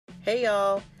Hey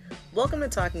y'all! Welcome to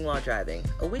Talking While Driving,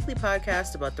 a weekly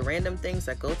podcast about the random things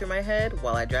that go through my head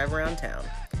while I drive around town.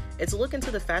 It's a look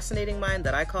into the fascinating mind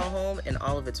that I call home and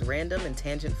all of its random and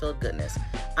tangent-filled goodness.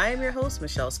 I am your host,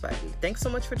 Michelle Spivey. Thanks so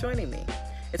much for joining me.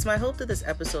 It's my hope that this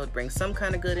episode brings some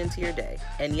kind of good into your day.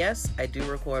 And yes, I do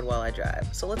record while I drive.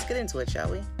 So let's get into it, shall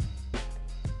we?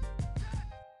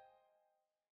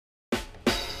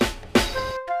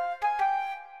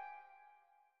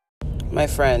 My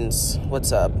friends,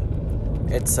 what's up?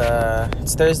 It's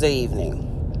Thursday evening,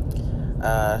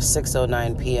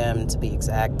 6:09 p.m. to be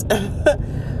exact.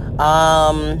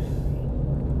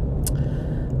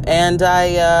 And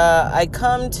I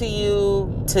come to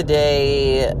you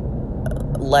today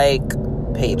like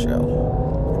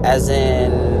Pedro, as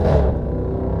in,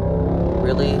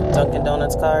 really, Dunkin'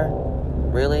 Donuts car?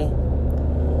 Really?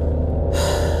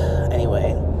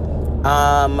 Anyway,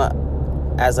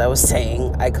 as I was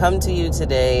saying, I come to you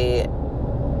today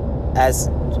as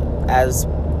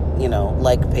you know,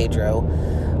 like Pedro,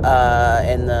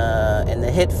 in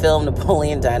the hit film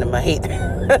Napoleon Dynamite,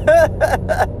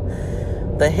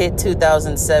 the hit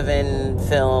 2007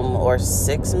 film, or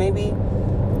 6 maybe,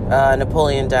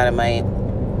 Napoleon Dynamite,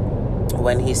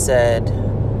 when he said,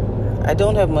 "I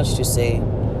don't have much to say,"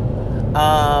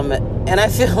 and I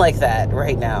feel like that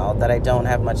right now, that I don't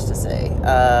have much to say.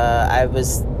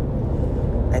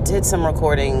 I did some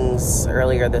recordings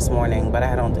earlier this morning, but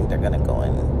I don't think they're going to go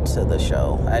into the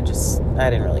show. I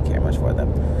didn't really care much for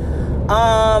them.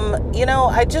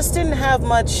 I just didn't have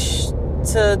much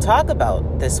to talk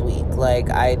about this week.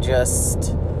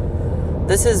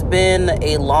 This has been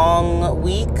a long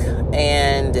week,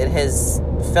 and it has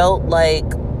felt like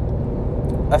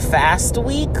a fast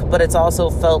week, but it's also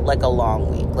felt like a long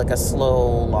week, like a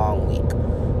slow, long week,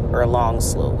 or a long,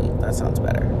 slow week. That sounds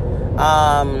better.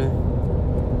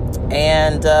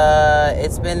 And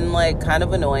it's been kind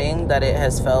of annoying that it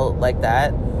has felt like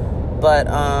that, but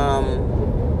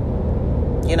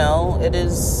it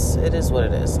is what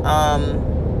it is. I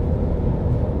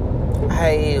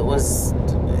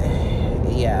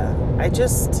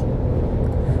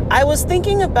was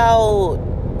thinking about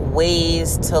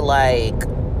ways to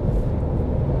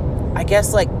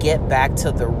get back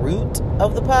to the root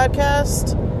of the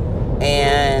podcast,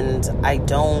 and I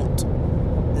don't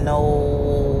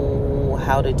know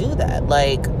how to do that.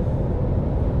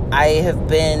 I have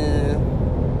been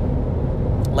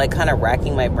kind of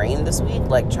racking my brain this week,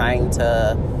 trying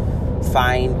to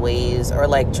find ways, or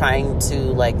trying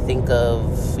to think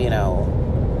of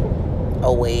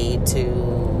a way to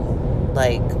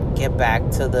get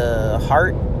back to the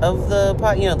heart of the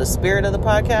the spirit of the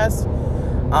podcast,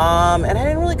 and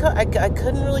I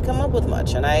couldn't really come up with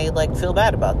much, and I feel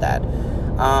bad about that.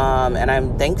 And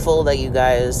I'm thankful that you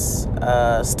guys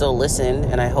still listen,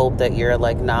 and I hope that you're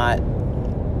not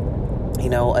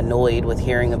annoyed with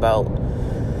hearing about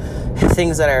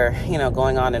things that are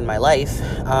going on in my life.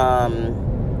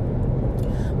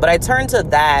 But I turn to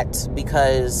that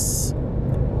because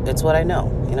it's what I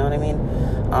know, you know what I mean?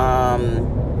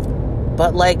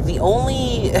 But the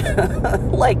only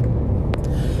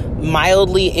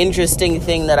mildly interesting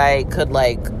thing that I could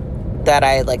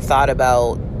thought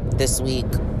about this week,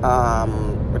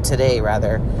 or today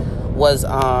rather, was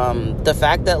the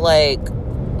fact that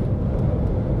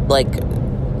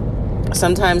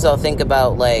sometimes I'll think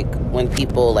about when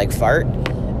people fart,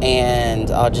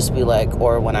 and I'll just be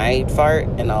or when I fart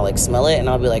and I'll smell it, and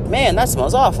I'll be man, that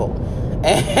smells awful.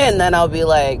 And then I'll be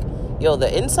yo,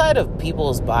 the inside of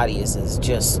people's bodies is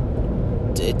just,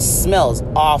 it smells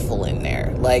awful in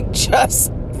there,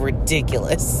 just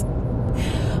ridiculous.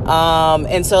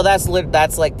 And so that's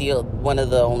one of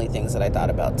the only things that I thought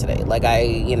about today.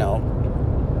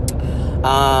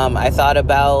 I thought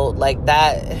about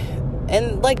that,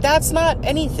 and that's not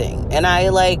anything, and I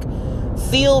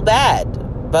feel bad,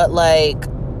 but I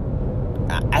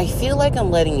feel like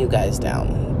I'm letting you guys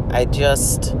down. I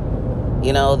just,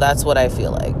 that's what I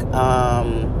feel like.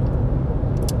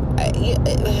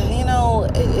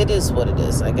 It is what it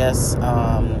is, I guess.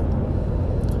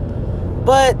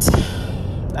 But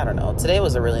I don't know. Today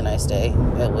was a really nice day.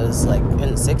 It was in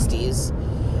the 60s,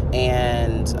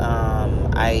 and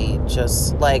I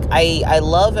just I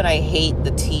love and I hate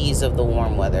the tease of the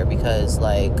warm weather, because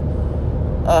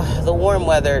the warm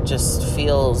weather just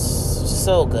feels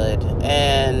so good,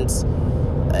 and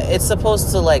it's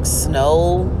supposed to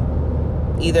snow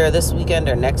either this weekend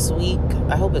or next week.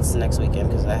 I hope it's next weekend,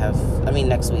 because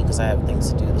next week, because I have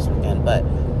things to do this weekend. But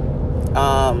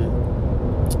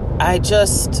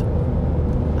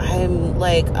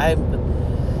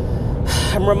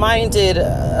I'm reminded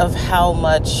of how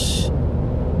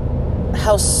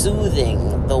how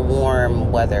soothing the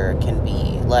warm weather can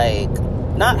be. Like,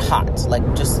 not hot,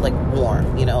 like just like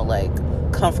warm, you know, like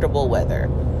comfortable weather.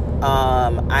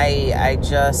 I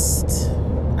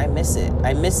miss it.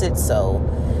 I miss it so.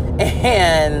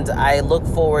 And I look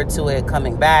forward to it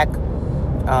coming back.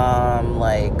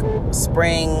 Like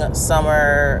spring,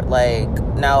 summer, like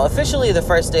now officially the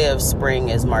first day of spring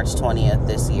is March 20th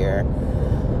this year.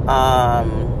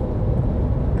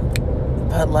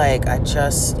 But like, I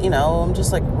just, you know, I'm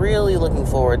just like really looking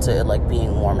forward to it like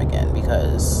being warm again,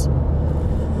 because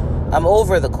I'm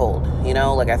over the cold, you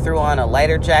know, like I threw on a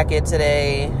lighter jacket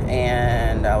today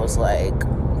and I was like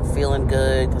feeling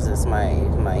good because it's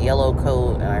my yellow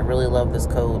coat and I really love this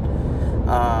coat.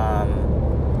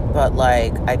 But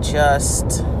like, I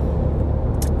just,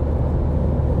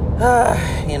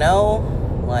 you know,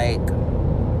 like,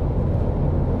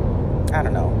 I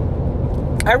don't know.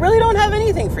 I really don't have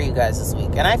anything for you guys this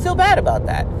week. And I feel bad about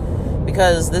that,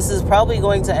 because this is probably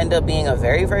going to end up being a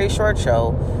very, very short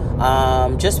show.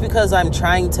 Just because I'm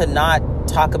trying to not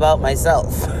talk about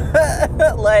myself.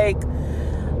 Like,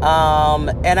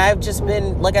 and I've just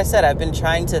been, like I said, I've been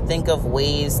trying to think of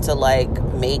ways to like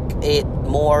make it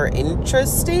more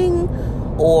interesting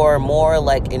or more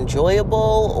like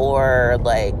enjoyable, or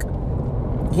like,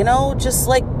 you know, just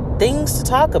like things to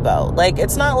talk about. Like,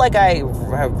 it's not like I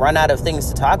have run out of things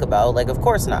to talk about. Like, of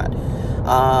course not.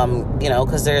 You know,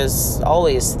 because there's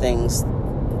always things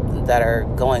that are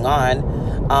going on.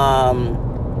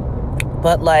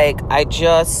 But like, I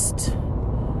just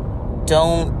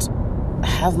don't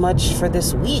have much for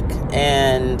this week.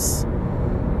 And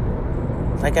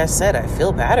like I said, I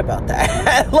feel bad about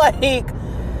that. Like,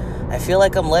 I feel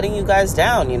like I'm letting you guys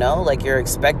down, you know, like you're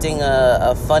expecting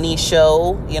a funny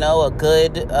show, you know, a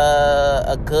good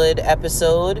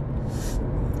episode.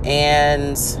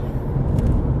 And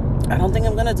I don't think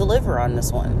I'm going to deliver on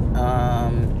this one.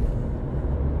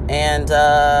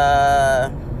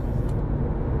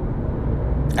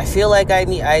 I feel like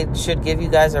I should give you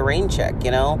guys a rain check,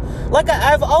 you know? Like,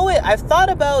 I've thought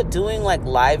about doing like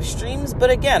live streams, but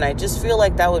again, I just feel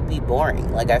like that would be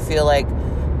boring. Like, I feel like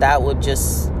it would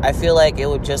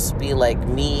just be like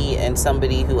me and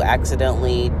somebody who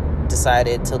accidentally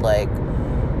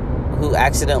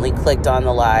clicked on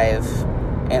the live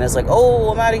and is like,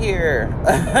 oh, I'm out of here.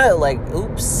 Like,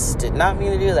 oops, did not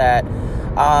mean to do that.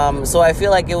 So I feel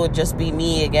like it would just be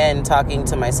me again talking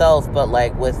to myself, but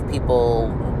like with people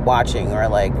watching, or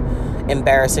like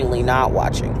embarrassingly not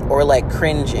watching, or like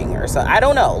cringing or something. I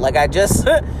don't know. Like, I just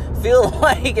feel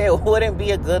like it wouldn't be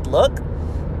a good look.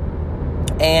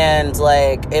 And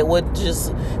like, it would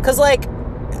just, cause like,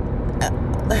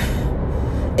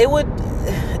 it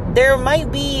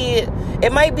might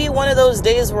be one of those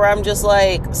days where I'm just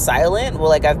like silent. Well,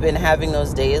 like, I've been having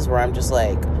those days where I'm just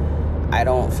like, I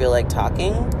don't feel like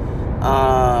talking,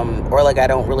 or like I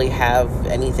don't really have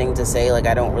anything to say. Like,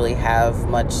 I don't really have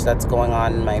much that's going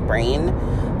on in my brain,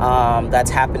 that's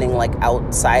happening like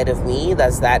outside of me,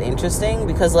 that's that interesting.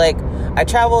 Because like, I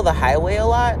travel the highway a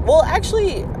lot. Well,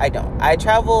 actually, I don't. I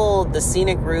travel the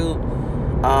scenic route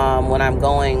when I'm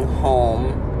going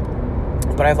home,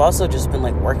 but I've also just been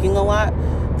like working a lot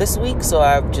this week, so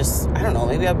I don't know,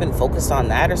 maybe I've been focused on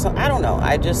that or something. I don't know.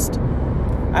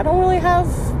 I don't really have,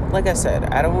 like I said,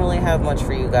 I don't really have much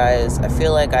for you guys. I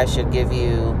feel like I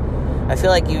feel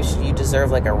like you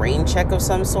deserve like a rain check of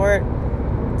some sort,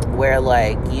 where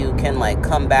like you can like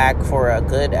come back for a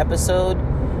good episode,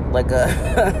 like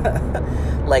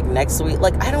like next week.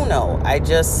 Like, I don't know.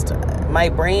 My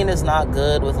brain is not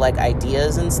good with like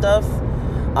ideas and stuff.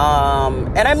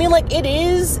 And I mean, like, it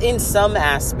is in some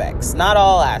aspects, not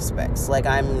all aspects. Like,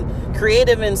 I'm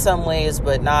creative in some ways,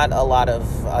 but not a lot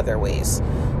of other ways.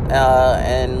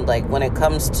 And like, when it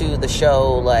comes to the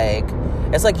show, like,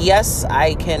 it's like, yes,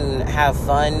 I can have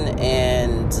fun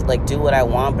and like do what I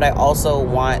want, but I also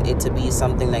want it to be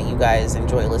something that you guys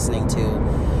enjoy listening to,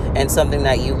 and something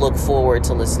that you look forward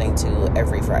to listening to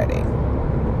every Friday.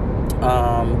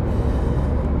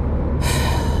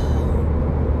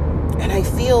 And I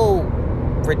feel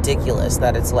ridiculous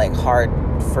that it's like hard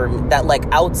for me, that like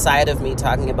outside of me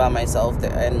talking about myself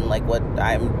and like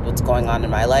what's going on in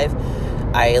my life,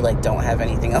 I like don't have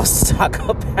anything else to talk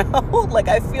about. Like,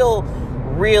 I feel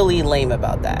really lame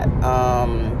about that.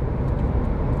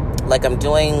 Like, I'm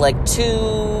doing like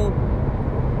two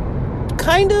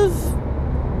kind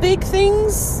of big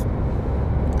things,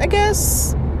 I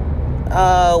guess.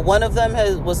 One of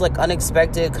them was like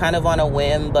unexpected, kind of on a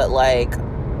whim, but like,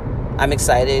 I'm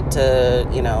excited to,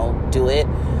 you know, do it,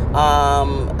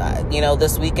 you know,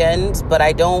 this weekend. But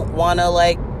I don't want to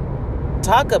like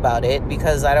talk about it,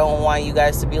 because I don't want you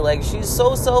guys to be like, she's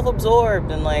so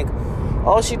self-absorbed and like,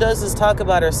 all she does is talk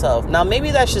about herself. Now,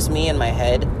 maybe that's just me in my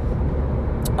head.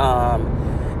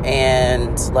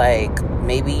 And like,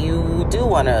 maybe you do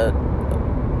want to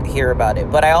hear about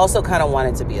it, but I also kind of want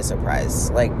it to be a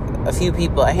surprise. Like,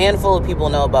 a handful of people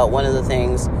know about one of the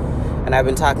things, and I've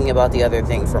been talking about the other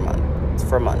thing for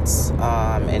months.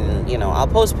 And, you know, I'll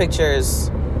post pictures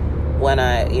when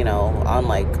on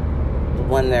like,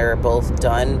 when they're both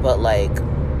done, but like,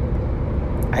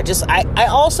 I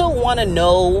also want to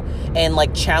know and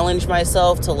like challenge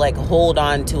myself to like hold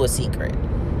on to a secret,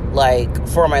 like,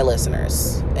 for my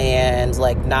listeners, and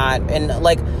like not, and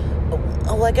like,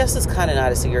 well, I guess it's kind of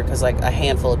not a secret because like a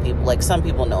handful of people, like some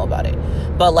people know about it,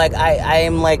 but like I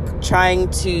am like trying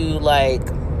to like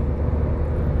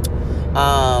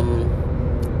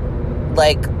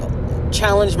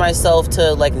challenge myself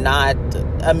to like not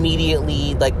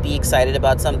immediately like be excited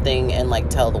about something and like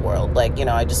tell the world. Like, you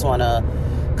know, I just want to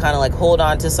kind of like hold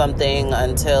on to something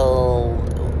until,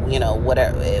 you know,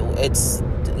 whatever it's,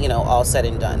 you know, all said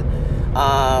and done.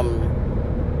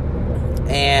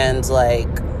 And like,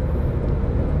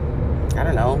 I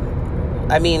don't know.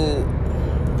 I mean,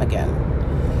 again,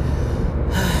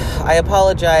 I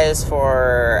apologize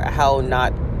for how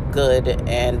not good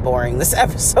and boring this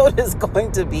episode is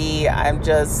going to be. I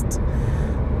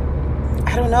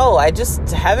don't know. I just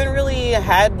haven't really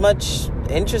had much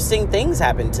interesting things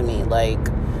happen to me. Like,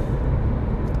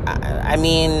 I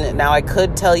mean, now I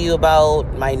could tell you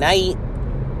about my night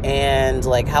and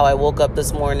like how I woke up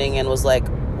this morning and was like,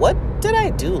 what did I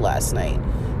do last night?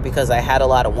 Because I had a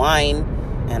lot of wine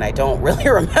and I don't really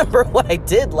remember what I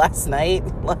did last night.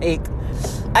 Like,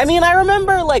 I mean, I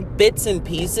remember like bits and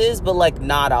pieces, but like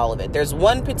not all of it. There's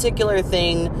one particular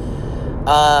thing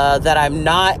that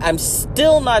I'm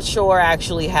still not sure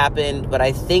actually happened, but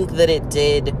I think that it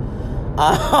did.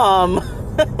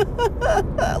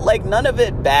 Like, none of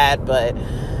it bad, but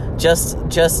just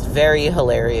very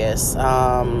hilarious.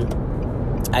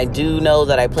 I do know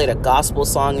that I played a gospel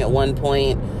song at one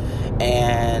point,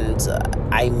 and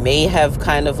I may have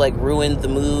kind of like ruined the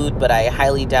mood, but I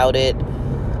highly doubt it.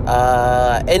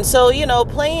 And so, you know,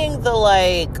 playing the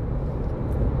like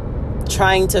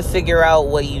trying to figure out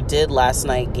what you did last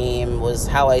night game was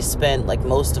how I spent like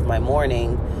most of my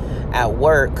morning at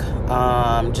work,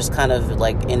 just kind of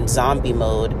like in zombie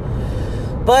mode.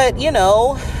 But, you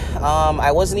know,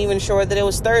 I wasn't even sure that it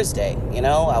was Thursday. You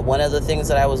know, one of the things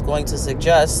that I was going to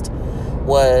suggest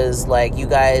was like you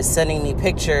guys sending me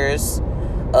pictures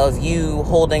of you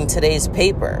holding today's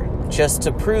paper just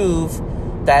to prove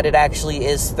that it actually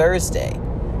is Thursday.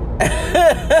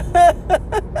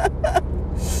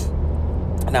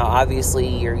 Now, obviously,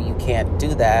 you can't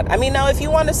do that. I mean, now, if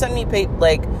you want to send me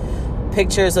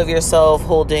pictures of yourself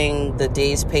holding the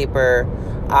day's paper,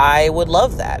 I would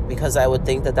love that, because I would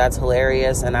think that that's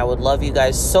hilarious, and I would love you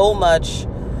guys so much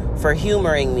for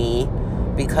humoring me,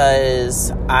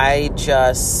 because I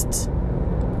just,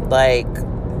 like,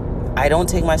 I don't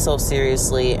take myself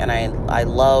seriously, and I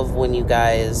love when you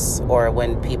guys, or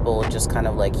when people just kind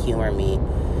of, like, humor me,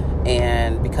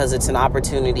 and because it's an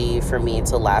opportunity for me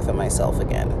to laugh at myself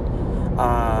again,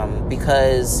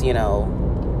 because, you know,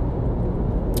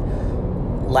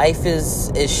 life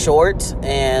is short,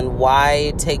 and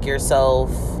why take yourself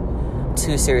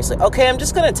too seriously? Okay, I'm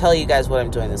just going to tell you guys what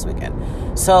I'm doing this weekend.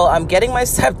 So I'm getting my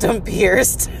septum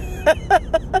pierced.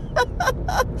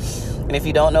 And if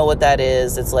you don't know what that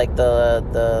is, it's like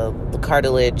the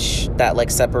cartilage that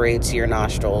like separates your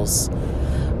nostrils.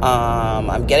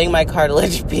 I'm getting my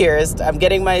cartilage pierced. I'm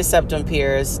getting my septum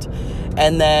pierced.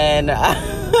 And then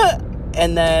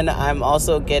I'm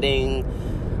also getting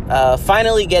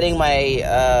finally getting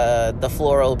my the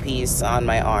floral piece on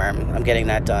my arm. I'm getting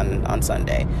that done on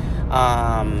Sunday.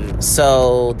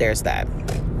 So there's that.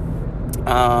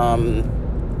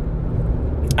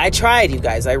 I tried, you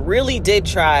guys. I really did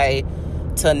try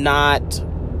to not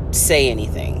say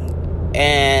anything.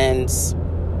 And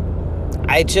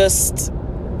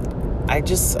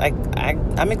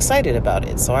I'm excited about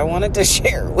it. So I wanted to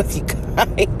share it with you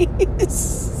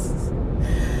guys.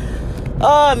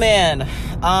 Oh, man.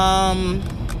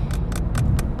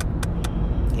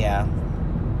 Yeah.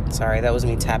 Sorry, that was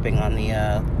me tapping on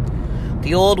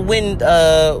the old wind,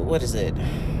 what is it?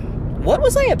 What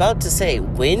was I about to say?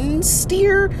 Wind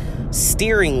steer?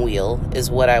 Steering wheel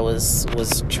is what I was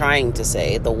trying to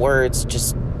say. The words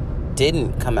just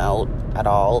didn't come out at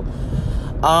all.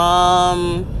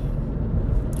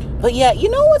 But yeah, you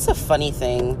know what's a funny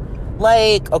thing?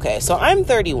 Like, okay, so I'm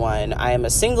 31. I am a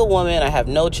single woman. I have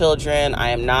no children. I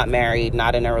am not married,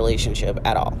 not in a relationship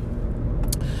at all.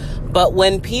 But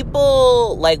when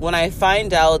people, like, when I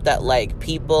find out that, like,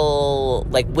 people,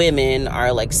 like, women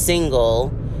are, like,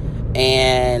 single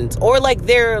and or like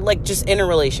they're like just in a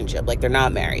relationship, like they're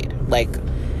not married, like,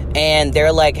 and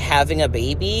they're like having a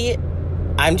baby,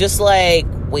 I'm just like,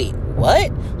 wait,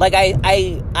 what? Like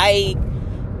I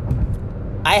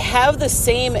have the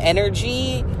same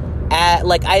energy at,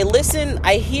 like,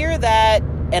 I hear that,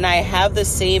 and I have the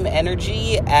same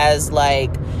energy as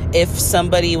like if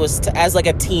somebody was as like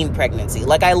a teen pregnancy.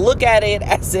 Like I look at it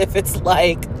as if it's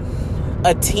like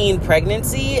a teen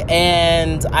pregnancy,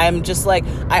 and I'm just like,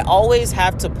 I always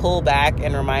have to pull back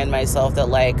and remind myself that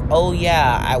like, oh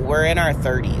yeah, we're in our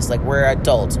 30s, like we're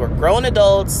adults, we're grown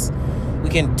adults, we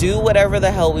can do whatever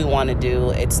the hell we want to do.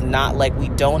 It's not like we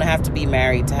don't have to be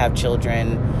married to have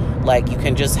children. Like you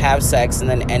can just have sex and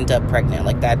then end up pregnant.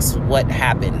 Like that's what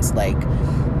happens. Like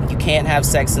you can't have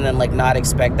sex and then like not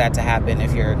expect that to happen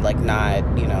if you're like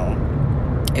not, you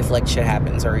know, if like shit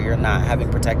happens or you're not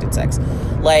having protected sex.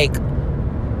 Like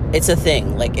it's a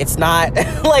thing. Like it's not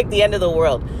like the end of the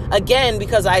world. Again,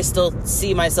 because I still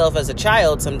see myself as a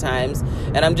child sometimes,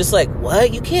 and I'm just like,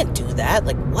 what? You can't do that.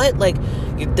 Like what? Like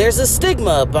there's a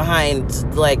stigma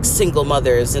behind like single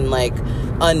mothers and like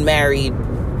unmarried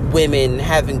women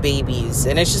having babies,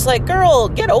 and it's just like, girl,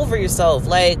 get over yourself.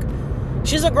 Like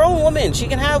she's a grown woman. She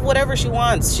can have whatever she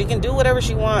wants. She can do whatever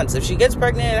she wants. If she gets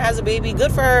pregnant and has a baby,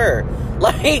 good for her.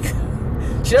 Like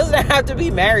she doesn't have to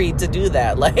be married to do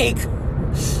that. Like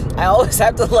I always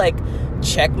have to like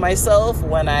check myself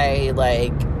when I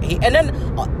like, and then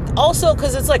also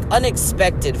because it's like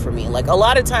unexpected for me. Like a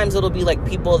lot of times it'll be like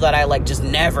people that I like just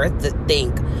never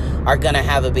think are gonna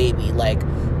have a baby, like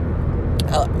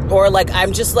or like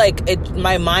I'm just like,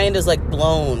 my mind is like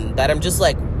blown that I'm just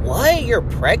like, what, you're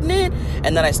pregnant?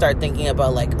 And then I start thinking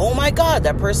about like, oh my god,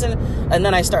 that person, and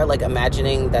then I start like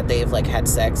imagining that they've like had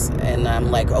sex, and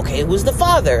I'm like, okay, who's the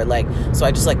father? Like, so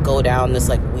I just like go down this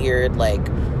like weird like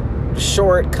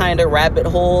short kind of rabbit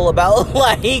hole about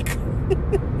like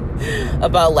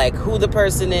about like who the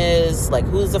person is, like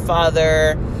who's the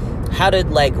father, how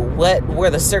did like, what were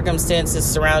the circumstances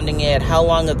surrounding it, how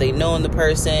long have they known the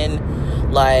person,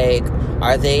 like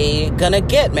are they gonna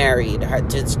get married,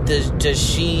 does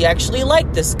she actually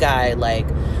like this guy, like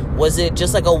was it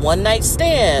just like a one night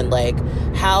stand, like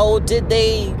how did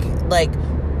they, like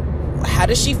how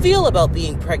does she feel about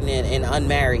being pregnant and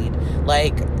unmarried,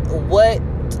 like what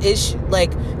is she,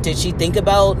 like did she think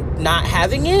about not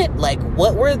having it, like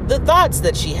what were the thoughts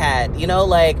that she had, you know,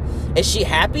 like is she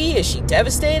happy, is she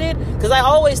devastated? Because I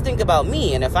always think about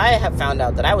me, and if I have found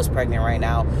out that I was pregnant right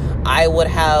now, I would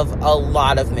have a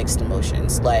lot of mixed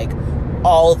emotions, like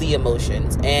all the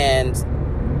emotions, and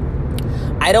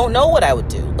I don't know what I would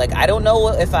do. Like I don't know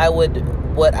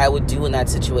what I would do in that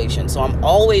situation. So I'm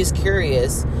always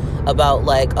curious about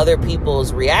like other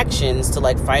people's reactions to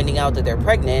like finding out that they're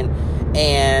pregnant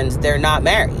and they're not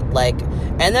married. Like,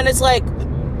 and then it's like,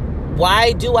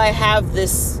 why do I have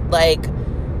this like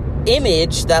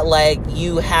image that like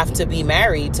you have to be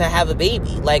married to have a baby?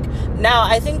 Like now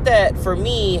I think that for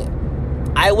me,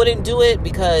 I wouldn't do it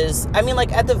because I mean,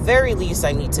 like at the very least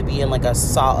I need to be in like a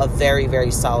very,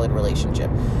 very solid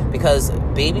relationship, because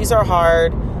babies are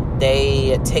hard.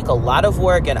 They take a lot of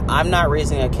work, and I'm not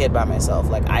raising a kid by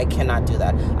myself. Like, I cannot do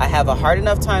that. I have a hard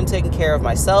enough time taking care of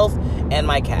myself and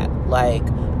my cat. Like,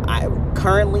 I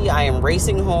am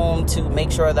racing home to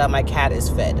make sure that my cat is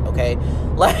fed, okay?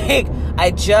 Like, I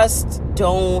just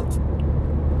don't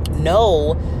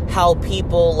know how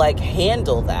people, like,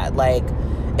 handle that. Like,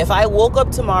 if I woke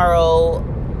up tomorrow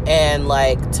and,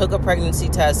 like, took a pregnancy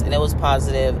test and it was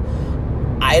positive,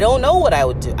 I don't know what I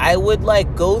would do. I would,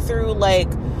 like, go through, like,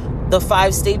 the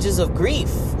 5 stages of grief,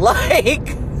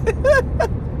 like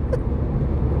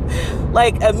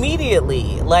like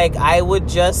immediately. Like I would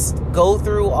just go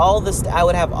through all this, I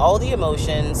would have all the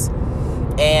emotions,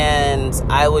 and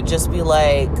I would just be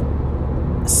like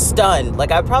stunned.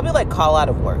 Like I'd probably like call out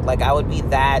of work. Like I would be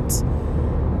that,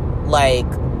 like,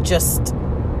 just,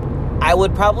 I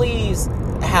would probably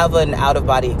have an out of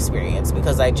body experience,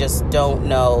 because I just don't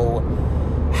know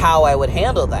how I would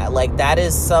handle that. Like that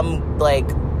is some like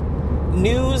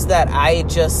news that I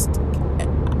just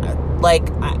like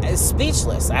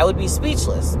speechless. I would be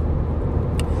speechless.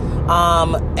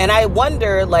 And I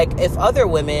wonder like if other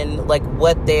women, like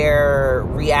what their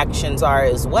reactions are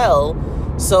as well.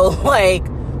 So like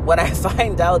when I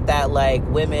find out that like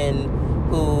women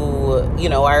who, you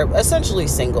know, are essentially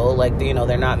single, like, you know,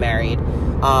 they're not married,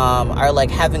 are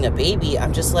like having a baby,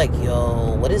 I'm just like,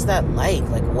 yo, what is that like?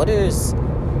 Like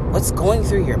what's going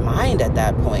through your mind at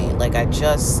that point? Like I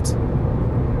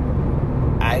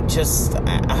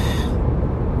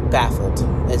baffled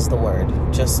is the word.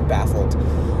 Just baffled.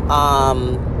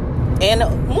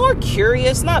 and more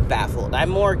curious, not baffled. I'm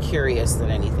more curious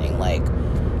than anything. Like,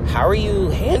 how are you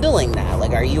handling that?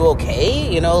 Like, are you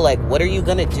okay? You know, like, what are you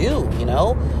gonna do? You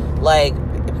know, like,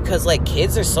 because like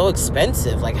kids are so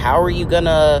expensive. Like, how are you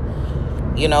gonna,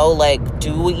 you know, like,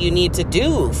 do what you need to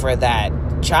do for that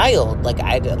child? Like,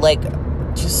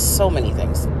 just so many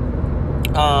things.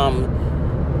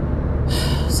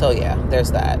 So yeah,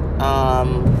 there's that.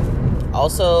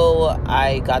 Also,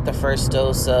 I got the first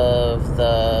dose of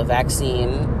the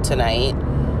vaccine tonight.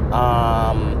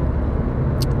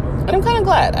 And I'm kind of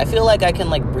glad. I feel like I can,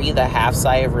 like, breathe a half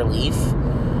sigh of relief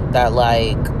that,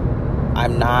 like,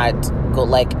 I'm not,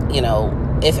 you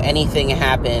know, if anything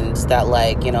happens, that,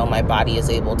 like, you know, my body is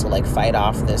able to, like, fight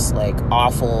off this, like,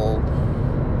 awful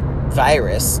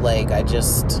virus. Like, I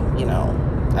just, you know,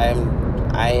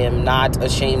 I am not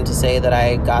ashamed to say that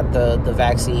I got the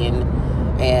vaccine,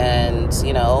 and,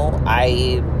 you know,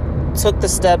 I took the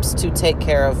steps to take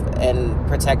care of and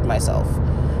protect myself.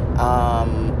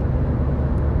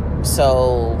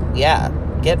 So yeah,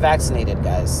 get vaccinated,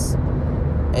 guys.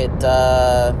 It,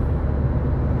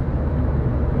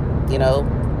 you know,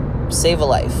 save a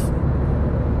life,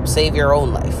 save your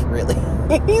own life, really.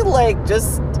 Like,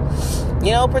 just,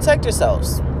 you know, protect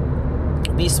yourselves,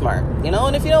 be smart, you know,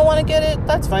 and if you don't want to get it,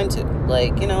 that's fine too.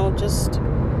 Like, you know, just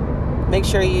make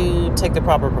sure you take the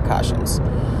proper precautions.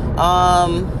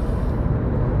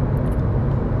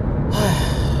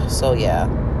 So yeah,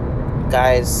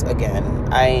 guys, again,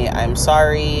 I'm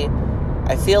sorry.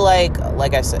 I feel like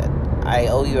I said, I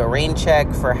owe you a rain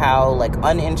check for how, like,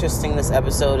 uninteresting this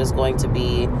episode is going to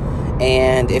be.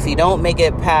 And if you don't make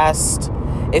it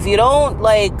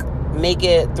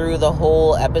through the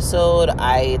whole episode,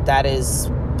 that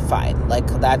is fine. Like,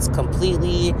 that's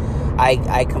completely,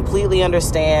 I completely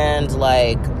understand.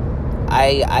 Like,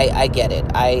 I get it.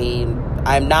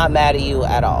 I'm not mad at you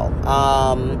at all.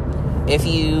 If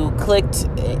you clicked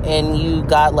and you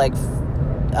got, like,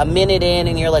 a minute in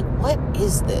and you're like, what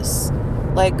is this?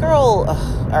 Like, girl,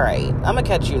 all right, I'm gonna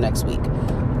catch you next week.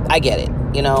 I get it.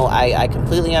 You know, I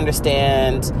completely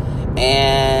understand.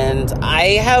 And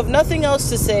I have nothing else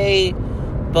to say,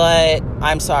 but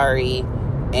I'm sorry.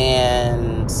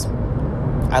 And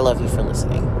I love you for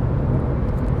listening.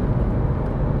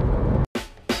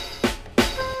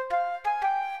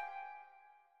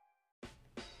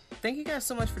 Thank you guys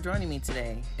so much for joining me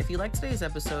today. If you liked today's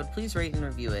episode, please rate and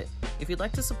review it. If you'd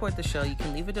like to support the show, you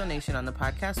can leave a donation on the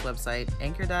podcast website,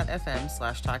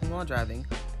 anchor.fm/talkingwhiledriving,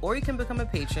 or you can become a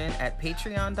patron at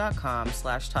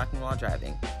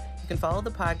patreon.com/talkingwhiledriving. You can follow the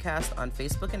podcast on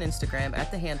Facebook and Instagram at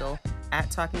the handle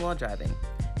 @talkingwhiledriving.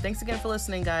 Thanks again for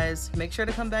listening, guys. Make sure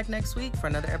to come back next week for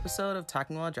another episode of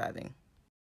Talking While Driving.